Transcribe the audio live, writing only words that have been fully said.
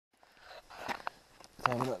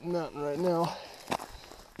Climbing up the mountain right now.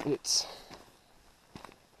 It's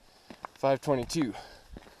 5:22.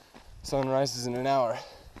 Sun rises in an hour.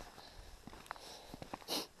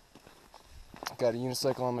 Got a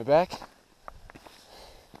unicycle on my back.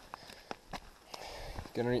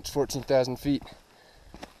 Gonna reach 14,000 feet.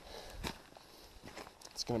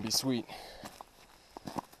 It's gonna be sweet.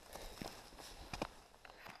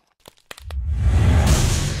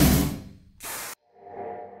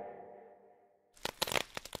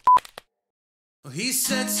 Well, he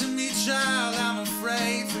said to me, child, I'm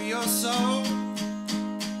afraid for your soul.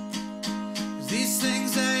 'Cause these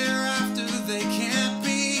things that you're after, they can't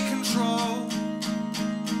be controlled.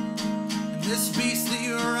 And this beast that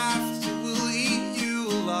you're after will eat you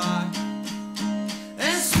alive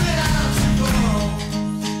and spit out your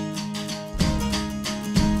bones.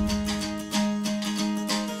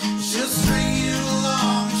 She'll string you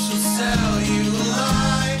along, she'll sell you a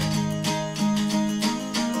lie.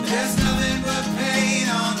 There's nothing but pain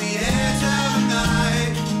on the edge of the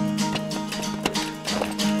night.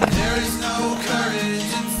 There is no courage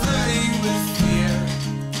in flirting with fear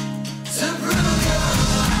to prove your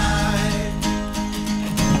life.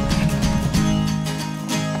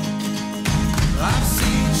 I've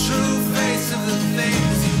seen the true face of the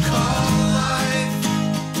things you call life.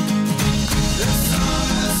 The song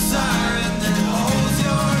of the siren that holds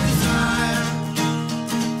your desire.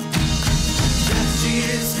 That she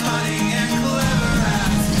is cunning and clever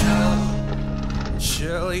as hell.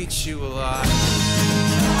 She'll eat you alive.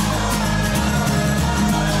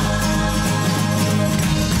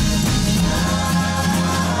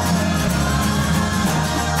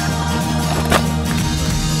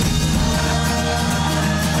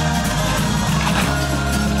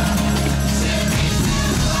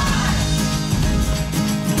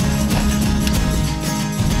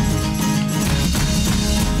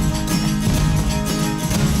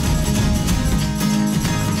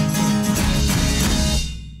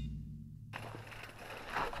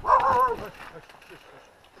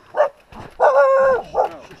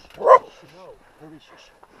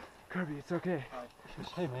 Kirby, it's okay.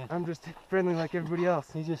 Hey man, I'm just friendly like everybody else.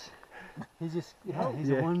 he's a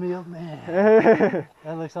Yeah. one-meal man. Hey,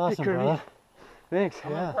 That looks awesome, Kirby. brother. thanks.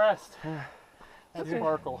 I'm Yeah. impressed. Yeah. That's Yeah.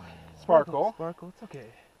 Sparkle. Sparkle, it's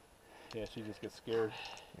okay. Yeah, she just gets scared.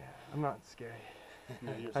 Yeah, I'm not scary.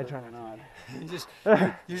 No, you're I try certainly not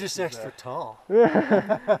not. You're just extra tall.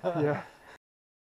 Yeah.